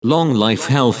Long Life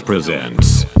Health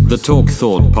presents the Talk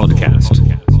Thought Podcast.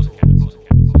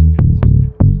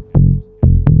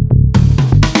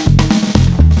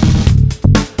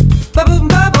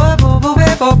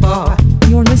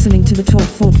 You're listening to the Talk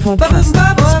Thought Podcast,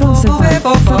 sponsored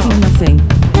by fucking nothing.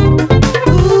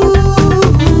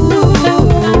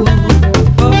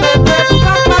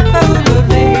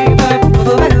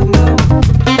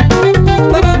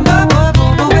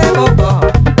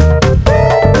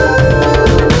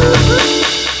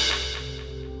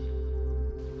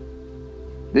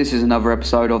 This is another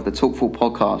episode of the Talk Thought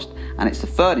Podcast, and it's the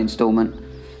third instalment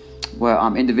where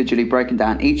I'm individually breaking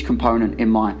down each component in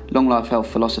my long life health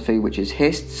philosophy, which is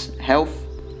HISTs, health,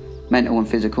 mental and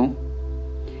physical,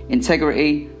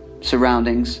 integrity,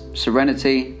 surroundings,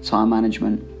 serenity, time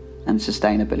management, and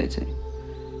sustainability.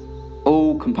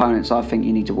 All components I think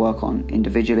you need to work on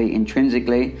individually,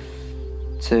 intrinsically,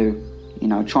 to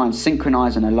try and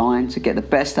synchronize and align to get the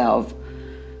best out of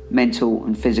mental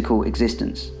and physical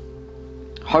existence.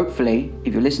 Hopefully,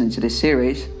 if you're listening to this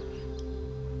series,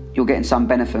 you're getting some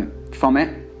benefit from it,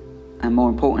 and more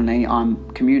importantly, I'm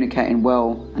communicating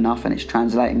well enough and it's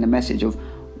translating the message of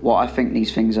what I think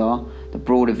these things are, the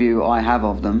broader view I have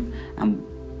of them, and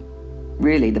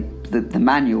really the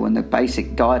manual and the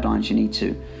basic guidelines you need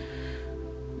to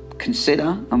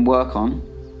consider and work on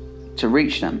to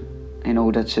reach them in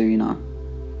order to,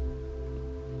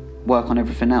 work on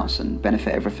everything else and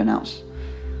benefit everything else.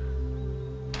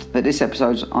 But this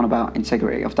episode's on about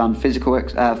integrity. I've done physical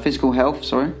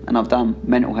health, and I've done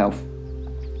mental health.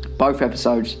 Both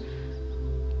episodes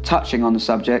touching on the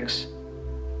subjects.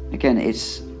 Again,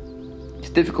 it's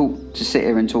difficult to sit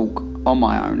here and talk on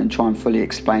my own and try and fully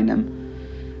explain them.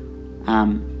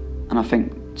 And I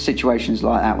think situations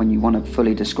like that, when you want to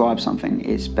fully describe something,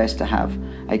 it's best to have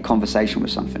a conversation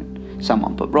with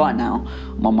someone. But right now,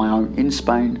 I'm on my own in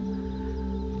Spain,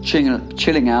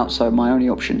 chilling out, so my only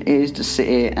option is to sit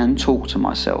here and talk to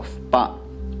myself. But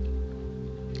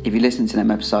if you listen to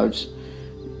them episodes,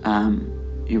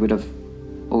 you would have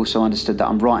also understood that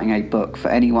I'm writing a book for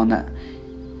anyone that,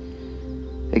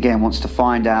 again, wants to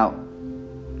find out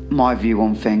my view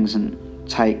on things and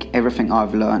take everything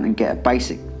I've learned and get a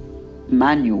basic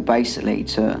manual, basically,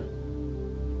 to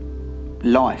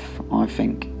life, I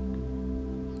think,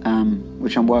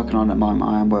 which I'm working on at the moment.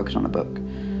 I am working on a book,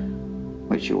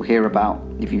 which you'll hear about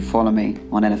if you follow me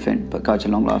on anything, but go to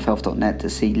longlifehealth.net to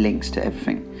see links to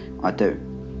everything I do.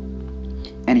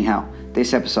 Anyhow,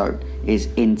 this episode is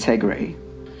integrity.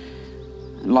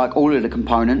 Like all of the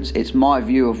components, it's my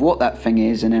view of what that thing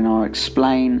is, and then I'll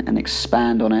explain and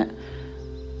expand on it,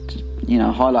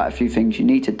 highlight a few things you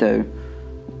need to do,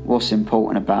 what's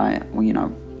important about it,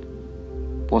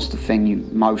 what's the thing you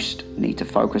most need to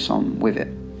focus on with it.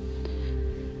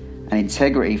 And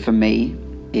integrity for me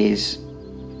is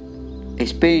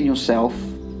it's being yourself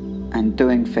and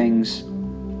doing things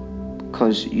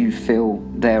because you feel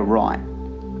they're right.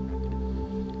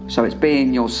 So it's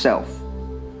being yourself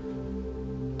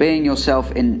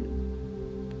in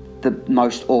the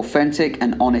most authentic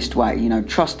and honest way,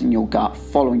 trusting your gut,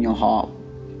 following your heart,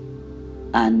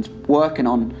 and working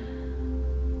on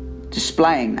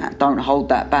displaying that. Don't hold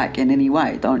that back in any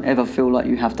way. Don't ever feel like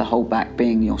you have to hold back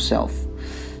being yourself.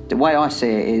 The way I see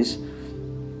it is,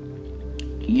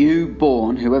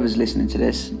 whoever's listening to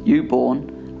this, you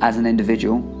born as an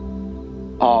individual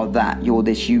are that. You're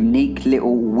this unique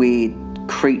little weird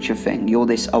creature thing. You're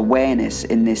this awareness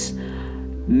in this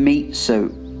meat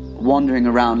suit, wandering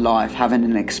around life, having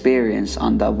an experience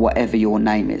under whatever your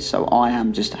name is. So I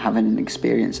am just having an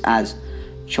experience as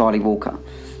Charlie Walker.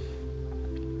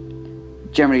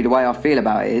 Generally, the way I feel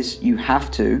about it is you have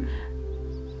to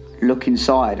look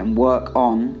inside and work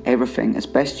on everything as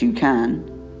best you can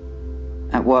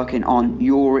at working on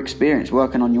your experience,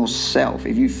 working on yourself.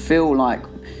 If you feel like,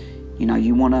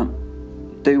 you want to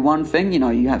do one thing,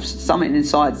 you have something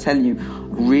inside telling you, I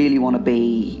really want to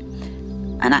be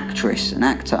an actress, an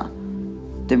actor,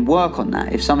 then work on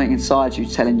that. If something inside you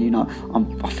telling you,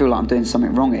 I feel like I'm doing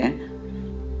something wrong here,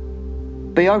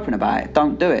 be open about it.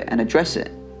 Don't do it and address it.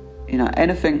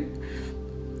 Anything,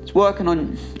 it's working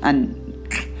on and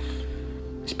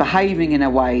it's behaving in a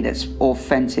way that's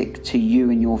authentic to you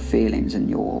and your feelings and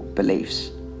your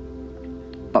beliefs,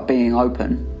 but being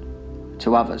open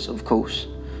to others, of course.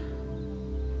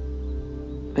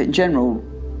 But in general,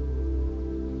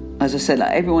 as I said,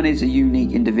 everyone is a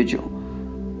unique individual.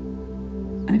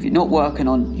 And if you're not working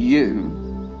on you,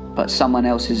 but someone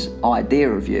else's idea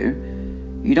of you,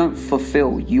 you don't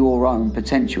fulfill your own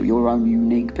potential, your own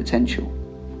unique potential.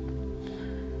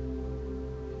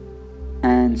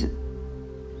 And,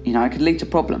 it could lead to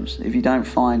problems if you don't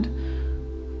find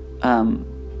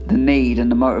the need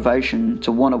and the motivation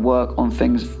to want to work on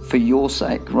things for your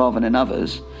sake rather than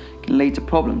others can lead to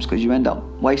problems, because you end up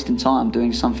wasting time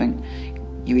doing something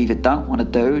you either don't want to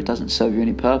do, it doesn't serve you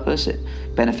any purpose, it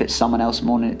benefits someone else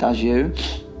more than it does you,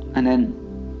 and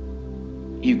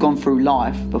then you've gone through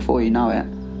life before you know it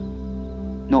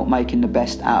not making the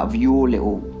best out of your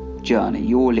little journey,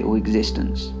 your little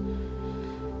existence.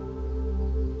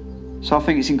 So I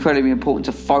think it's incredibly important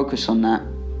to focus on that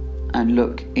and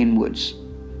look inwards,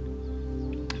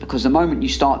 because the moment you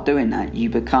start doing that, you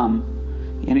become,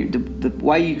 the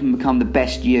way you can become the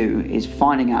best you is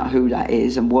finding out who that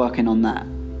is and working on that.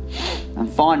 And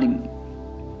finding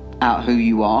out who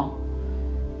you are,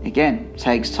 again,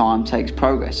 takes time, takes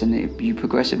progress, and you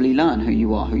progressively learn who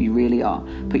you are, who you really are.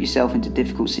 Put yourself into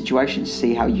difficult situations,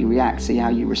 see how you react, see how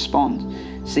you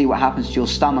respond, see what happens to your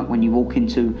stomach when you walk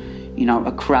into,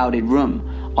 a crowded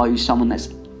room. Are you someone that's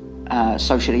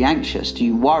socially anxious? Do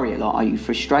you worry a lot? Are you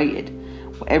frustrated?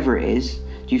 Whatever it is,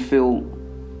 do you feel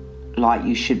like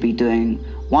you should be doing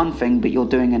one thing but you're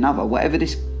doing another? Whatever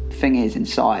this thing is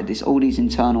inside, all these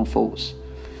internal thoughts,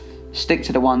 stick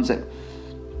to the ones that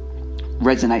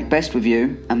resonate best with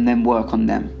you and then work on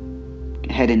them.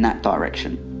 Head in that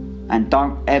direction, and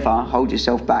don't ever hold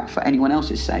yourself back for anyone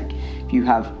else's sake. If you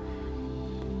have,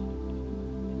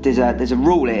 there's a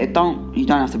rule here. You don't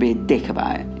have to be a dick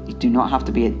about it. You do not have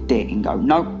to be a dick and go,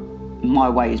 nope, my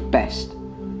way is best.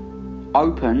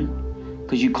 Open,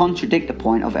 because you contradict the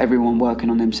point of everyone working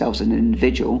on themselves as an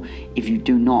individual if you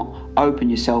do not open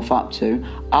yourself up to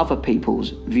other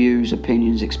people's views,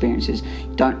 opinions, experiences.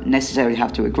 You don't necessarily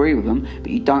have to agree with them, but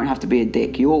you don't have to be a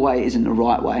dick. Your way isn't the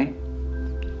right way.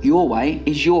 Your way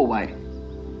is your way.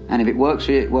 And if it works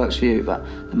for you, it works for you. But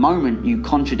the moment you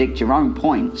contradict your own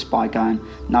points by going,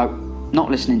 no,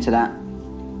 not listening to that,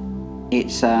 it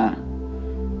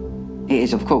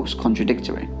is of course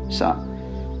contradictory. So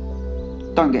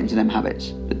don't get into them habits,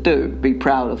 but do be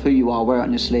proud of who you are, wear it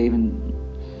on your sleeve and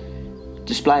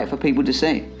display it for people to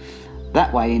see.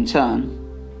 That way, in turn,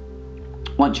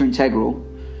 once you're integral,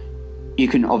 you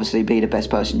can obviously be the best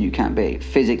person you can be,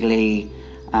 physically,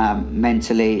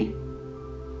 mentally,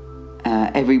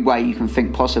 every way you can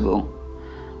think possible.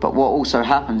 But what also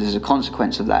happens as a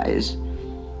consequence of that is,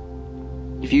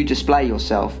 if you display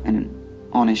yourself in an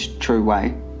honest, true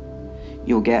way,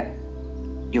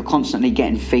 you're constantly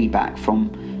getting feedback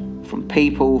from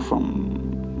people,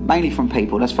 mainly from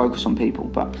people. Let's focus on people.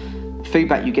 But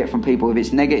feedback you get from people, if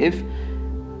it's negative,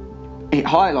 it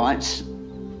highlights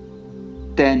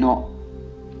they're not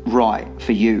right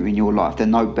for you in your life. They're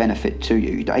no benefit to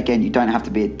you. Again, you don't have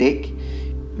to be a dick.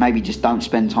 Maybe just don't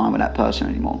spend time with that person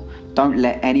anymore. Don't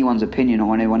let anyone's opinion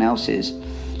or anyone else's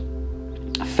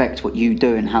affect what you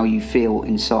do and how you feel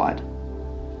inside.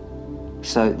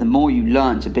 So the more you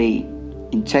learn to be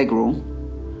integral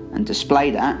and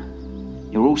display that,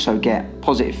 you'll also get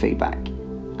positive feedback,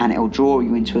 and it'll draw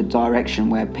you into a direction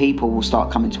where people will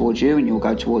start coming towards you and you'll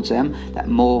go towards them that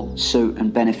more suit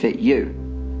and benefit you.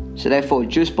 So therefore,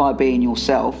 just by being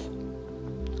yourself,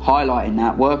 highlighting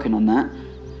that, working on that,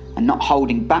 and not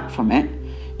holding back from it,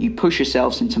 you push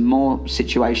yourselves into more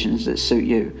situations that suit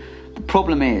you. The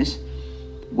problem is,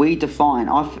 we define,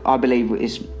 I believe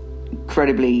it's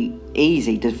incredibly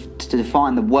easy to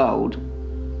define the world,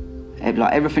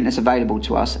 like everything that's available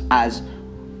to us, as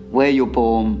where you're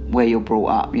born, where you're brought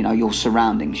up, your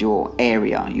surroundings, your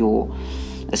area, your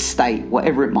estate,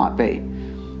 whatever it might be.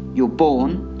 You're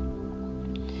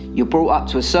born, you're brought up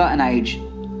to a certain age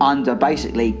under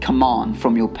basically command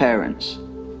from your parents.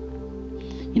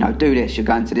 Do this, you're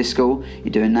going to this school,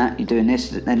 you're doing that, you're doing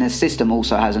this, and the system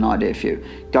also has an idea for you.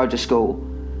 Go to school,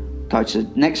 go to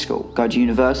the next school, go to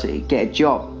university, get a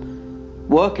job,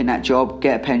 work in that job,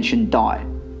 get a pension, die.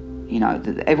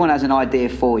 Everyone has an idea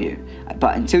for you.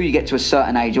 But until you get to a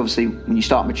certain age, obviously, when you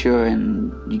start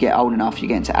maturing, you get old enough, you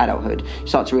get into adulthood, you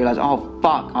start to realise, oh,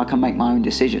 fuck, I can make my own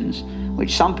decisions,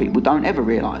 which some people don't ever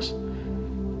realise.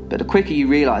 But the quicker you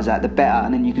realise that, the better,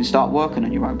 and then you can start working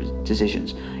on your own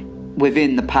decisions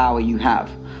within the power you have.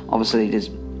 Obviously, there's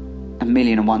a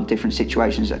million and one different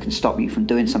situations that can stop you from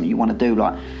doing something you want to do,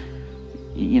 like,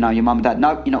 your mum and dad,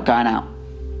 nope, you're not going out.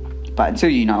 But until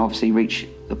obviously reach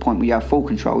the point where you have full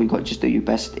control, you've got to just do your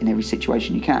best in every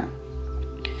situation you can.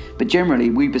 But generally,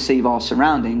 we perceive our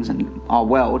surroundings and our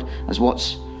world as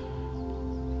what's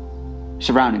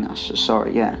surrounding us.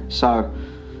 So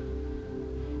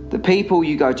the people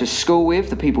you go to school with,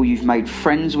 the people you've made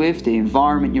friends with, the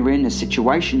environment you're in, the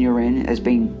situation you're in has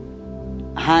been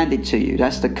handed to you.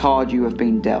 That's the card you have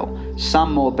been dealt.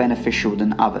 Some more beneficial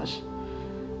than others.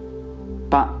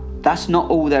 But that's not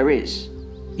all there is.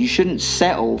 You shouldn't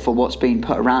settle for what's being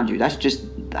put around you. That's just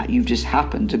that you've just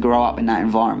happened to grow up in that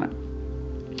environment.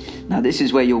 Now this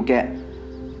is where you'll get,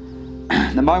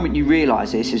 the moment you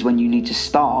realise this is when you need to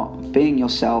start being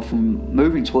yourself and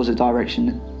moving towards a direction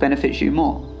that benefits you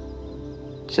more.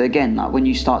 So again, like when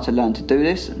you start to learn to do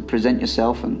this and present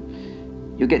yourself,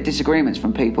 and you'll get disagreements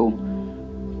from people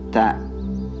that,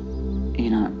 you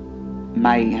know,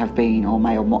 may have been or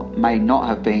may not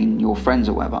have been your friends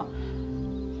or whatever.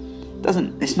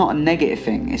 It's not a negative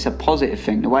thing, it's a positive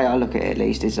thing. The way I look at it, at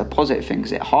least, is a positive thing,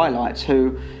 because it highlights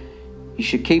who you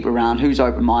should keep around, who's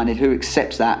open-minded, who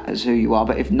accepts that as who you are.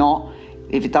 But if not,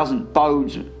 if it doesn't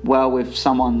bode well with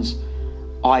someone's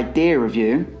idea of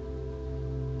you,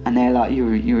 and they're like,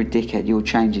 you're a dickhead, you're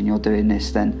changing, you're doing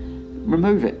this, then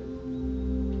remove it.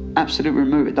 Absolutely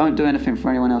remove it. Don't do anything for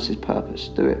anyone else's purpose.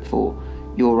 Do it for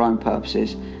your own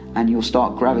purposes, and you'll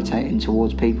start gravitating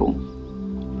towards people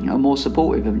who are more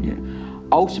supportive of you,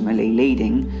 ultimately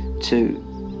leading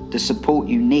to the support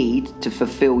you need to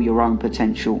fulfill your own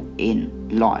potential in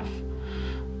life.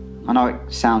 I know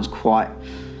it sounds quite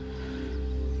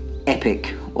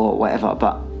epic or whatever,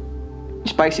 but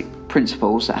it's basic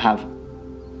principles that have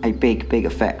a big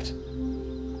effect.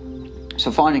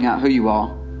 So finding out who you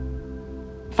are,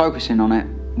 focusing on it,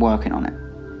 working on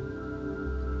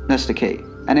it, that's the key.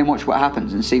 And then watch what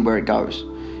happens and see where it goes.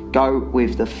 Go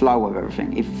with the flow of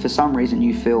everything. If for some reason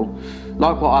you feel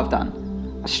like what I've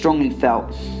done, I strongly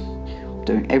felt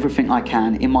doing everything I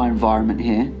can in my environment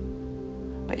here,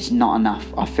 but it's not enough.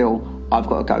 I feel I've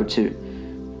got to go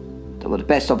to, well, the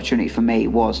best opportunity for me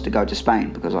was to go to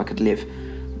Spain, because I could live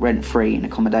rent-free in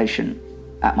accommodation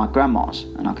at my grandma's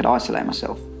and I could isolate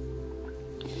myself.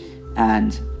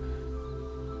 And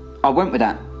I went with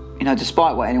that, you know,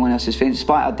 despite what anyone else is feeling,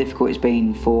 despite how difficult it's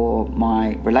been for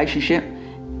my relationship.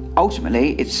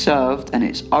 Ultimately, it's served and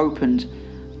it's opened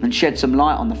and shed some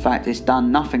light on the fact it's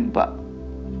done nothing but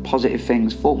positive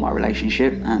things for my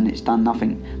relationship, and it's done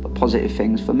nothing but positive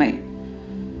things for me.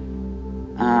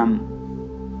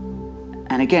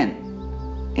 And again,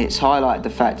 it's highlighted the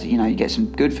fact that, you know, you get some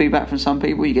good feedback from some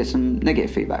people, you get some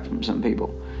negative feedback from some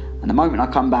people. And the moment I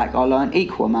come back, I learn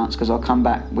equal amounts, because I'll come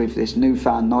back with this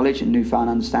newfound knowledge and newfound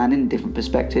understanding, different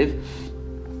perspective.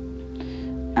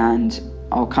 And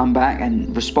I'll come back,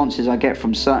 and responses I get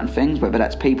from certain things, whether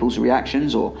that's people's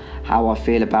reactions or how I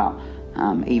feel about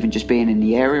even just being in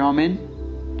the area I'm in,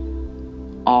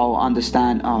 I'll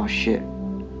understand, oh shit,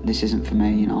 this isn't for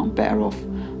me, you know, I'm better off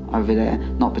over there.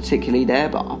 Not particularly there,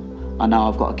 but I know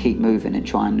I've got to keep moving and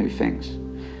trying new things.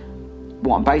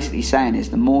 What I'm basically saying is,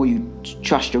 the more you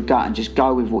trust your gut and just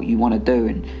go with what you want to do,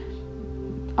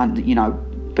 and you know,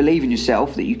 believe in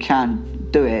yourself that you can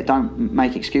do it, don't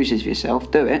make excuses for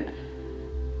yourself, do it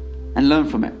and learn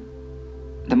from it.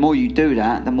 The more you do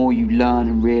that, the more you learn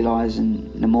and realise,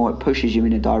 and the more it pushes you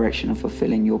in a direction of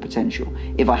fulfilling your potential.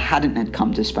 If I hadn't had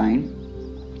come to Spain,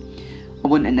 I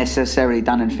wouldn't have necessarily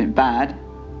done anything bad,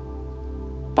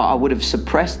 but I would have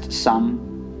suppressed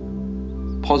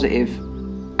some positive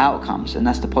outcomes, and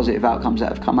that's the positive outcomes that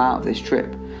have come out of this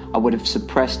trip. I would have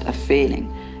suppressed a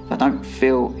feeling.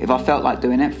 If I felt like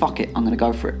doing it, fuck it, I'm going to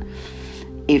go for it.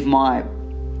 If my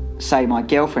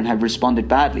girlfriend had responded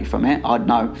badly from it, I'd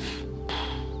know,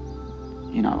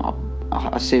 you know,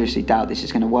 I seriously doubt this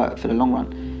is going to work for the long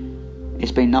run.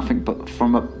 It's been nothing but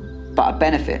a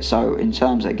benefit. So in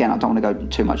terms of, again, I don't want to go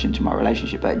too much into my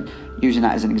relationship, but using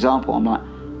that as an example, I'm like,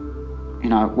 you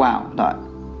know, wow, like,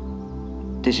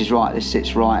 this is right, this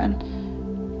sits right,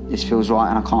 and this feels right,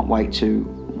 and I can't wait to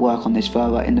work on this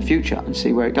further in the future and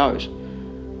see where it goes.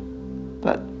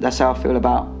 But that's how I feel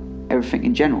about everything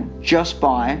in general, just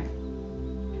by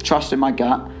trusting my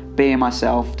gut, being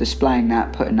myself, displaying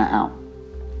that, putting that out.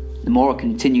 The more I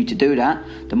continue to do that,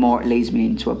 the more it leads me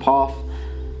into a path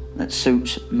that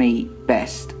suits me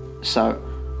best. So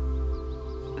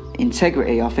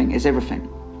integrity, I think, is everything.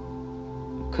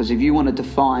 Because if you want to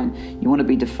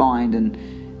be defined, and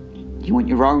you want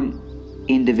your own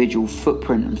individual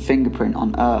footprint and fingerprint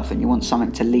on earth, and you want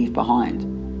something to leave behind,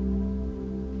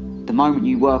 the moment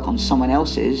you work on someone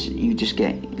else's, you just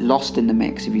get lost in the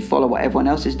mix. If you follow what everyone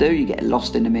else's do, you get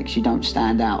lost in the mix. You don't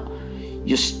stand out.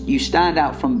 You stand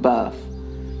out from birth.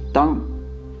 Don't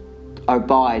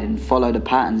abide and follow the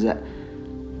patterns that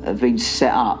have been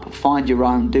set up. Find your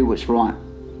own, do what's right.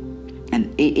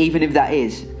 And even if that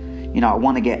is, you know, I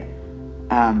want to get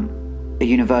a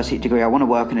university degree, I want to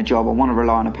work in a job, I want to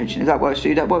rely on a pension. If that works for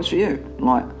you, that works for you.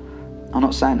 Like, I'm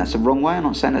not saying that's the wrong way, I'm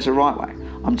not saying that's the right way.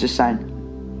 I'm just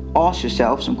saying, ask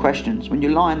yourself some questions. When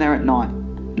you're lying there at night,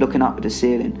 looking up at the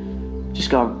ceiling, just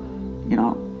go, you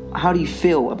know, how do you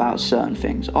feel about certain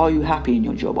things? Are you happy in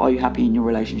your job? Are you happy in your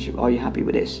relationship? Are you happy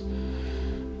with this?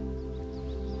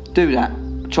 Do that.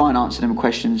 try and answer them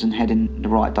questions and head in the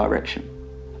right direction.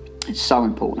 It's so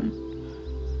important.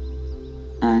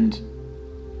 And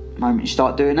the moment you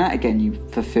start doing that, again, you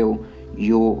fulfill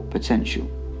your potential.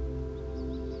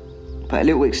 But a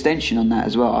little extension on that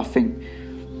as well, I think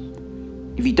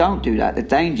if you don't do that, the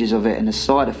dangers of it and the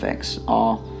side effects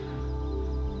are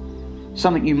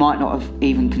something you might not have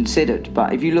even considered.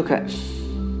 But if you look at,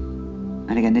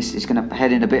 and again, this is going to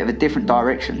head in a bit of a different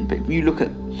direction, but if you look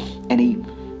at any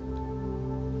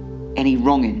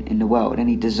wronging in the world,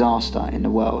 any disaster in the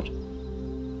world,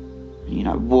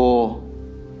 war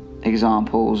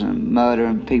examples and murder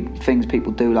and things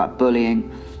people do like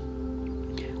bullying,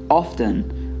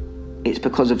 often it's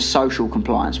because of social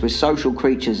compliance. We're social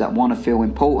creatures that want to feel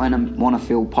important and want to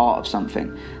feel part of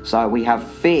something. So we have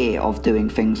fear of doing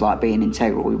things like being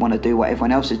integral. We want to do what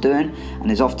everyone else is doing, and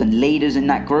there's often leaders in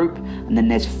that group, and then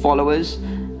there's followers,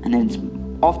 and then it's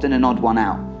often an odd one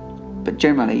out. But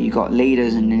generally you've got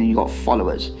leaders and then you've got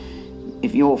followers.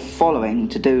 If you're following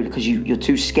to do because you're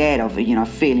too scared of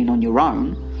feeling on your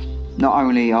own, not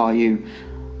only are you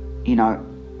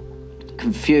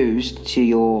confused to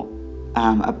your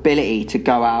ability to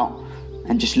go out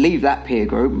and just leave that peer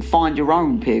group and find your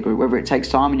own peer group, whether it takes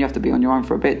time and you have to be on your own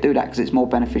for a bit, do that because it's more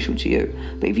beneficial to you.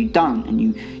 But if you don't and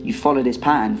you follow this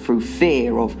pattern through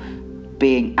fear of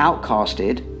being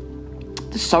outcasted,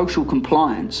 the social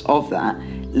compliance of that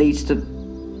leads to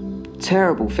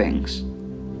terrible things,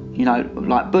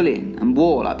 like bullying and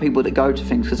war, like people that go to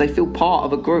things because they feel part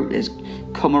of a group. There's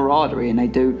camaraderie and they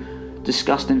do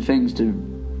disgusting things to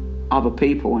other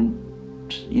people and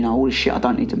all this shit I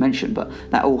don't need to mention, but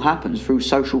that all happens through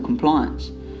social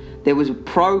compliance. There was a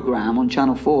program on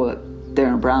Channel 4 that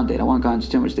Darren Brown did. I won't go into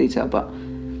too much detail, but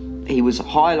he was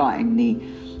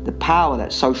highlighting the power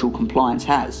that social compliance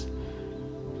has.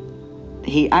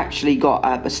 He actually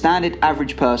got a standard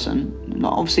average person,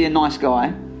 obviously a nice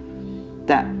guy,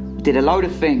 that did a load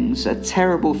of things,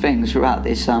 terrible things throughout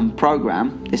this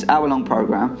program, this hour-long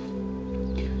program,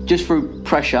 just through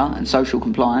pressure and social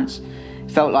compliance.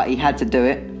 Felt like he had to do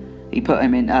it. He put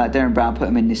him in, Darren Brown put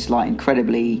him in this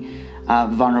incredibly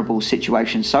vulnerable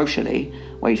situation socially,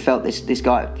 where he felt this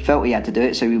guy felt he had to do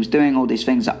it, so he was doing all these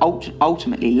things that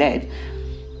ultimately led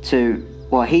to,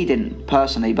 well, he didn't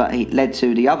personally, but he led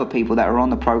to the other people that were on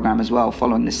the program as well,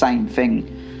 following the same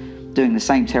thing, doing the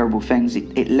same terrible things.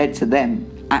 It led to them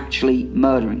actually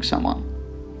murdering someone.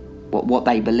 What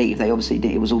they believed, they obviously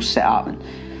did. It was all set up, and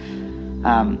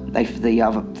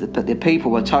the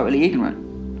people were totally ignorant.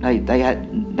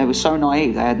 They were so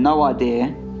naive. They had no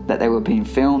idea that they were being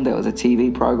filmed. There was a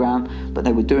TV program, but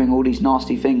they were doing all these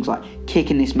nasty things like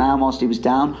kicking this man whilst he was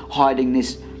down, hiding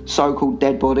this so-called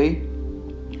dead body,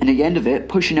 and at the end of it,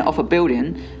 pushing it off a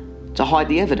building to hide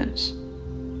the evidence.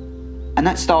 And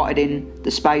that started in the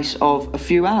space of a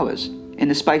few hours. In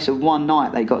the space of one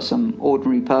night, they got some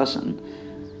ordinary person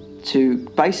to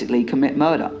basically commit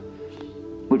murder,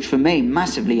 which for me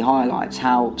massively highlights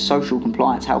how social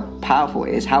compliance, how powerful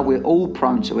it is, how we're all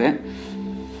prone to it,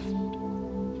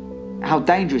 how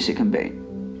dangerous it can be.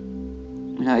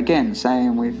 Again,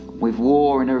 saying with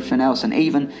war and everything else, and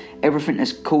even everything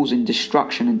that's causing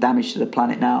destruction and damage to the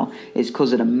planet now, is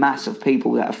because of the mass of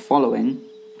people that are following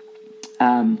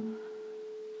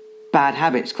bad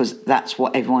habits, because that's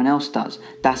what everyone else does.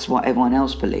 That's what everyone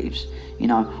else believes.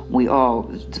 We are...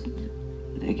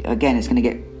 Again, it's going to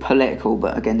get political,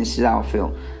 but again, this is how I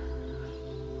feel.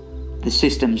 The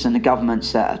systems and the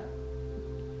governments that are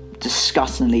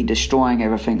disgustingly destroying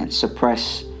everything and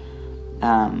suppress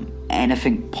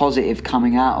anything positive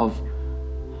coming out of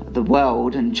the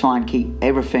world, and try and keep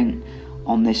everything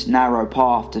on this narrow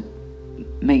path to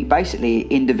meet basically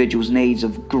individuals' needs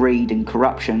of greed and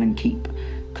corruption and keep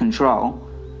control.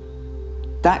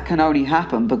 That can only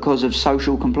happen because of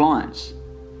social compliance.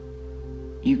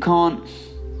 You can't...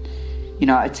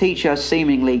 a teacher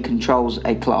seemingly controls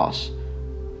a class.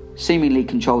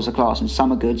 And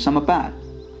some are good, some are bad.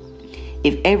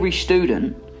 If every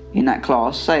student in that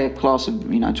class, say a class of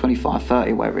 25,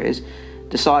 30, whatever it is,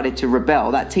 decided to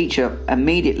rebel, that teacher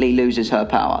immediately loses her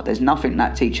power. There's nothing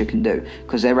that teacher can do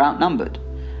because they're outnumbered.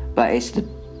 But it's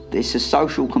the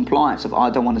social compliance of, I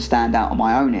don't want to stand out on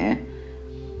my own here.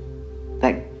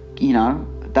 That,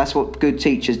 that's what good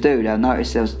teachers do. They'll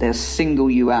notice they'll single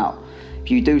you out. If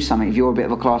you do something, if you're a bit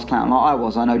of a class clown like I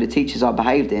was, I know the teachers I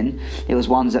behaved in, it was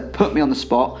ones that put me on the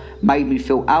spot, made me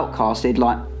feel outcasted,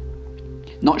 like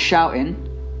not shouting,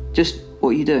 just, what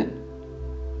are you doing?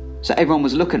 So everyone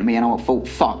was looking at me and I thought,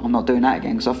 fuck, I'm not doing that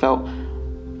again, because I felt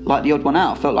like the odd one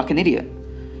out. I felt like an idiot.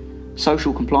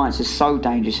 Social compliance is so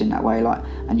dangerous in that way.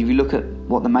 And if you look at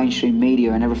what the mainstream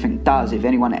media and everything does, if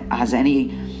anyone has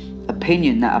any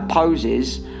opinion that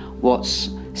opposes what's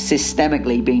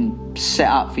systemically been set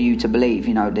up for you to believe,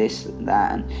 this,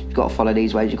 that, and you've got to follow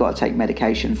these ways, you've got to take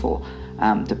medication for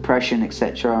depression,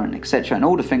 etc., and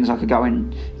all the things I could go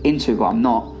into, but I'm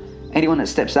not. Anyone that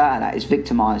steps out of that is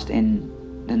victimized in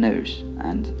the news,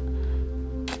 and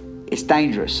it's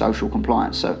dangerous, social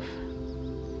compliance. So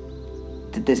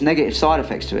there's negative side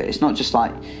effects to it. It's not just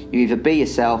like you either be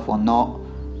yourself or not.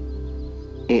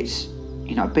 It's,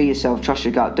 be yourself, trust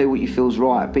your gut, do what you feel's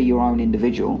right, be your own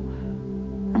individual,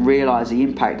 and realise the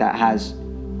impact that has.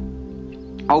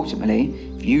 Ultimately,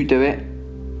 if you do it,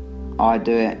 I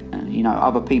do it, and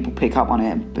other people pick up on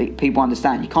it, and people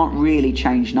understand you can't really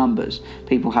change numbers.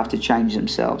 People have to change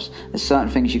themselves. There's certain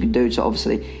things you can do to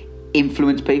obviously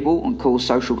influence people and cause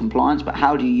social compliance, but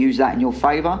how do you use that in your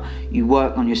favour? You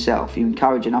work on yourself. You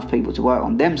encourage enough people to work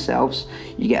on themselves.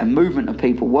 You get a movement of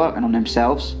people working on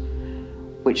themselves,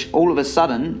 which all of a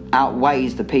sudden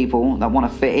outweighs the people that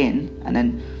want to fit in, and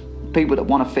then people that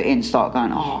want to fit in start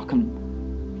going,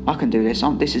 I can do this.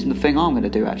 This is the thing I'm going to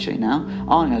do actually now.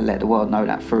 I'm going to let the world know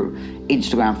that through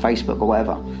Instagram, Facebook, or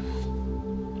whatever.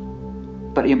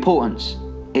 But the importance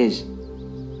is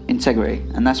integrity,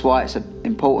 and that's why it's it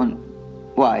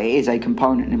is a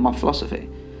component in my philosophy.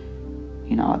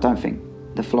 I don't think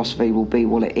the philosophy will be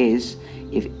what it is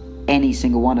if any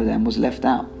single one of them was left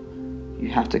out. You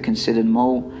have to consider them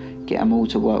all, get them all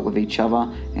to work with each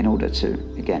other in order to,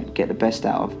 again, get the best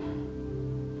out of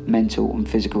mental and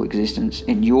physical existence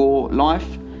in your life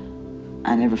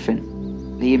and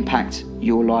everything, the impact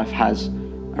your life has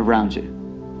around you.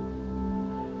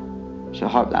 So I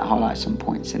hope that highlights some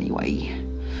points anyway.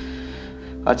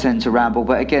 I tend to ramble,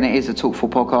 but again, it is a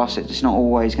Talkful podcast. It's not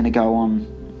always going to go on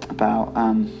about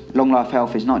long life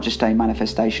health. Is not just a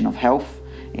manifestation of health.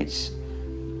 It's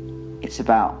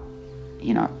about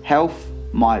health,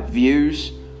 my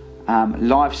views,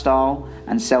 lifestyle,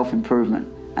 and self-improvement.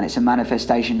 And it's a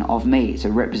manifestation of me. It's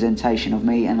a representation of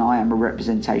me, and I am a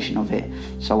representation of it.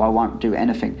 So I won't do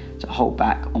anything to hold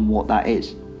back on what that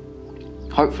is.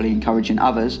 Hopefully encouraging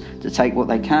others to take what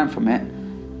they can from it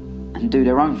and do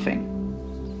their own thing.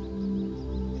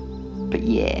 But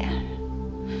yeah.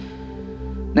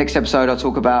 Next episode, I'll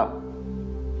talk about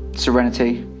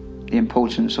serenity, the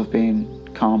importance of being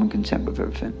calm and content with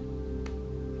everything.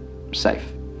 Safe.